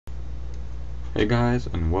Hey guys,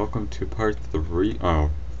 and welcome to part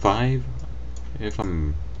 5, if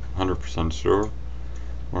I'm 100% sure.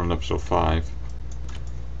 We're on episode 5.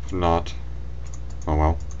 If not, oh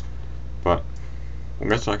well. But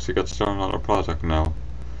let's actually get started on our project now.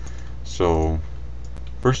 So,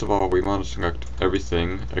 first of all, we want to select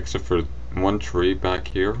everything except for one tree back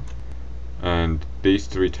here, and these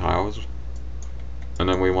 3 tiles. And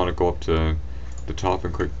then we want to go up to the top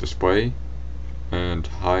and click display, and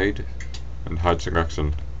hide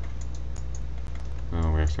selection.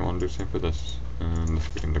 We actually want to do the same for this, and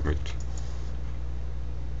this we can delete.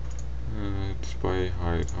 Display,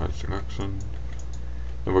 hide selection.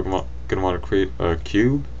 Then we're gonna want to create a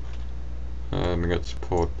cube, and let's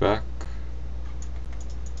pull it back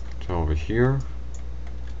to over here.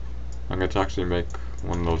 I'm going to actually make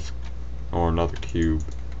one of those, or another cube.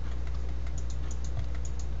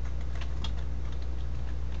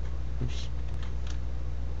 Oops.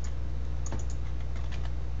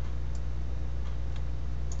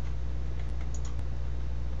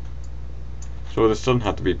 So this doesn't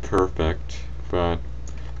have to be perfect, but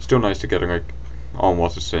it's still nice to get it like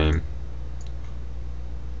almost the same.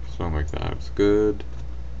 Something like that is good.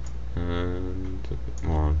 And a bit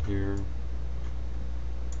more on here.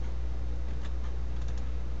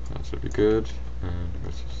 That should be good. And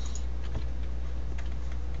let's just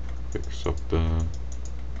fix up the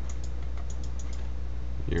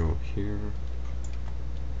view here.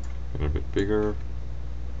 Get a bit bigger.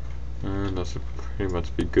 And that should pretty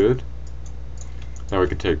much be good. Now we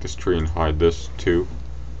can take this tree and hide this too.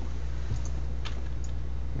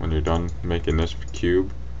 When you're done making this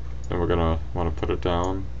cube, then we're gonna want to put it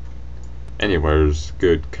down. Anywhere is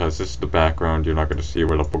good because this is the background. You're not going to see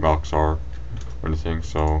where the blocks are or anything.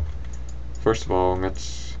 So first of all,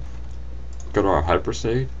 let's go to our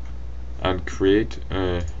hyperstate and create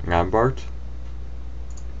a Lambert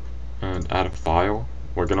and add a file.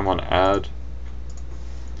 We're going to want to add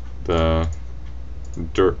the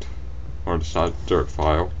dirt or the side dirt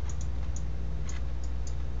file,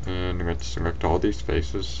 and let's select all these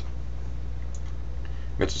faces.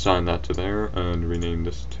 Let's assign that to there and rename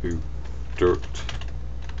this to dirt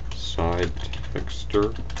side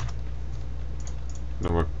texture.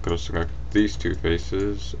 Then we're going to select these 2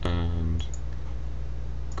 faces and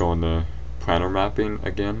go on the planar mapping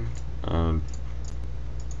again and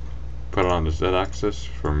put it on the z-axis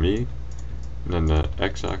for me, and then the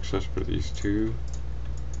x-axis for these 2.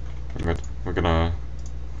 We're going to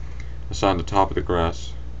assign the top of the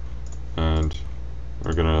grass, and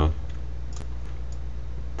we're going to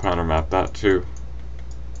planar map that too.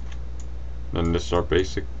 Then this is our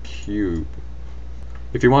basic cube.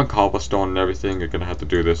 If you want cobblestone and everything, you're gonna have to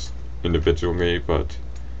do this individually, but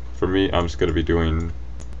for me, I'm just gonna be doing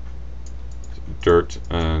dirt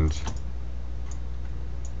and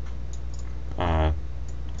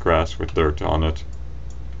grass with dirt on it.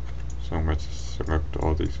 So let's select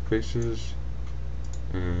all these places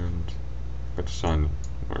and let's assign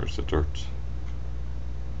where's the dirt.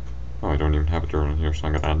 Oh, I don't even have a dirt on here, so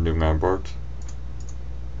I'm gonna add a new Lambert.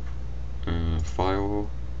 File.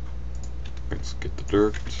 Let's get the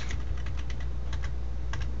dirt.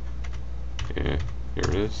 Yeah, here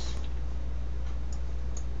it is.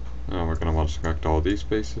 Now we're gonna want to select all these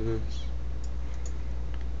spaces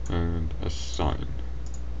and assign.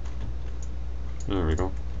 There we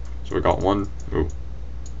go. So we got one. Ooh.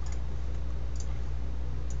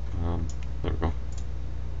 There we go.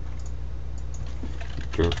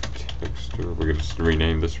 Dirt texture. We're gonna just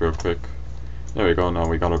rename this real quick. There we go. Now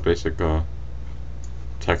we got our basic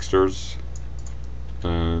textures,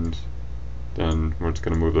 and then we're just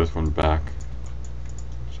gonna move this one back.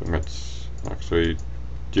 So let's actually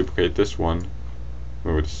duplicate this one,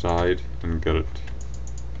 move it aside, and get it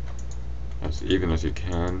as even as you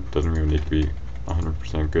can. Doesn't really need to be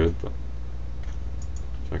 100% good, but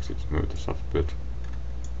let's actually just move this up a bit.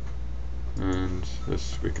 And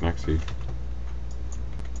this we can actually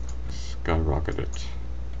skyrocket it.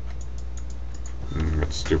 And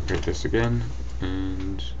let's duplicate this again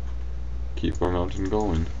and keep our mountain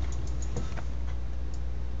going.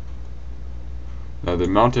 Now the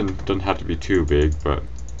mountain doesn't have to be too big, but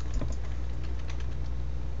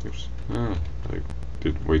oops, I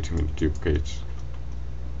did way too many duplicates.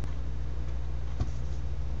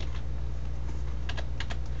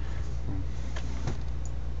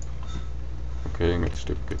 Okay, let's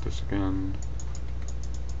duplicate this again.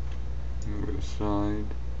 Move it aside.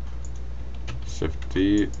 Shift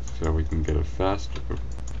D so we can get it faster.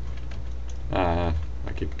 I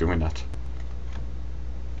keep doing that.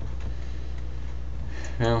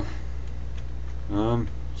 Well,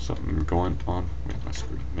 something going on with my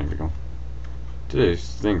screen. There we go. Today's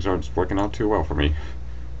things aren't working out too well for me.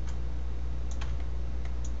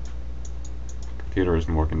 Computer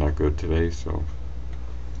isn't working that good today, so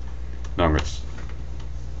now I'm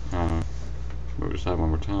gonna move this out one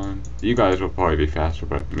more time. You guys will probably be faster,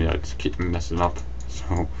 but me, I just keep messing up.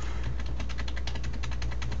 So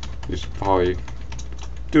you should probably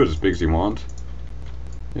do it as big as you want.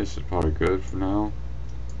 This is probably good for now.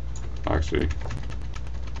 Actually,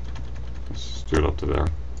 let's just do it up to there.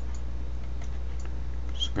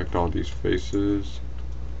 Select all these faces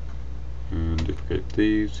and duplicate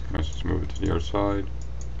these. Let's just move it to the other side.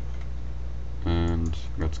 And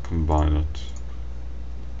let's combine it.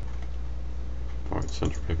 Probably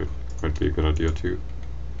center pivot might be a good idea too.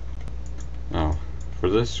 Now, for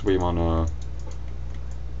this we want to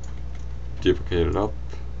duplicate it up.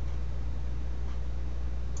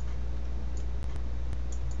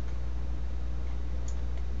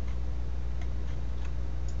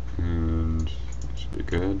 And that should be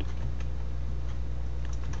good.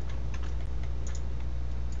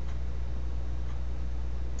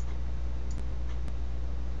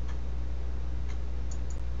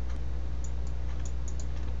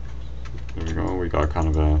 There we go, we got kind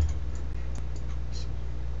of a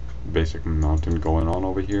basic mountain going on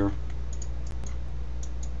over here.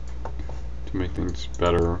 To make things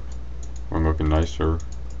better or looking nicer,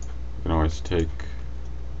 you can always take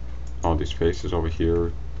all these faces over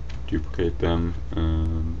here, duplicate them,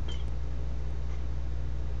 and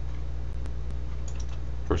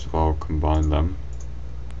first of all combine them,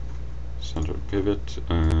 center pivot,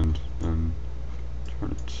 and then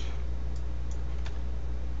turn it.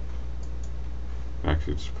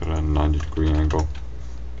 Actually, just put it at a 90-degree angle.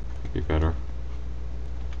 Would be better.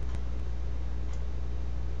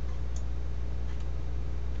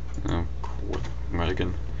 Oh, quit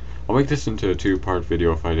lagging. I'll make this into a two-part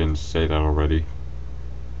video if I didn't say that already.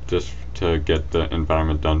 Just to get the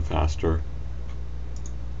environment done faster.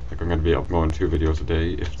 Like I'm gonna be uploading 2 videos a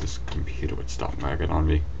day if this computer would stop lagging on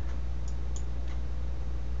me.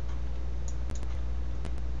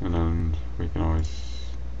 And then we can always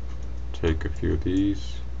take a few of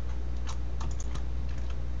these.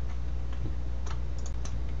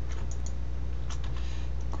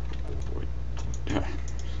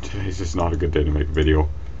 Today's just not a good day to make a video.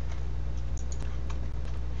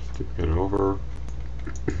 Just get it over.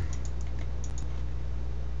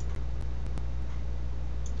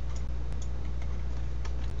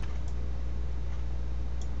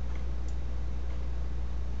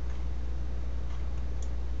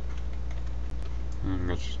 And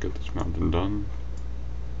let's just get this mountain done.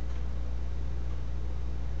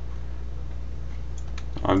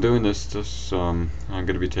 I'm doing this just, I'm going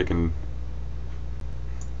to be taking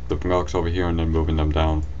the blocks over here and then moving them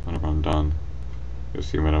down whenever I'm done. You'll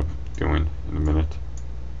see what I'm doing in a minute.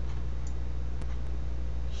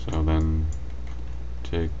 So then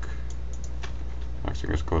take, actually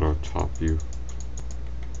let's go to our top view.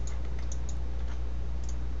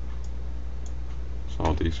 So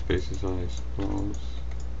all these faces I suppose.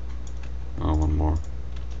 Oh, one more.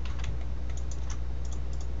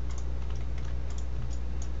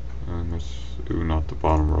 And let's do not the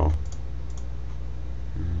bottom row.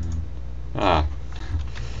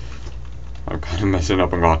 I'm kind of messing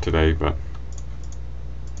up a lot today, but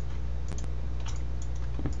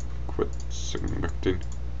quit selecting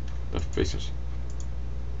the faces.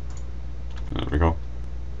 There we go.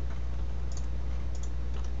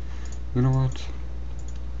 You know what?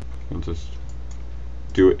 I'll just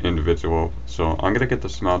do it individual. So I'm gonna get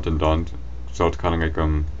this mountain done, so it's kind of like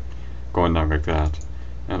going down like that,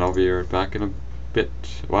 and I'll be right back in a bit.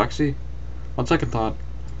 Well, actually, on second thought,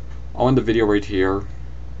 I'll end the video right here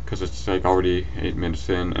because it's like already 8 minutes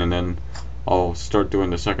in, and then I'll start doing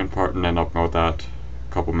the second part and then upload that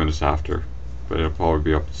a couple minutes after. But it'll probably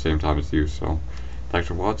be up at the same time as you. So thanks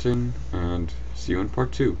for watching, and see you in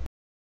part 2.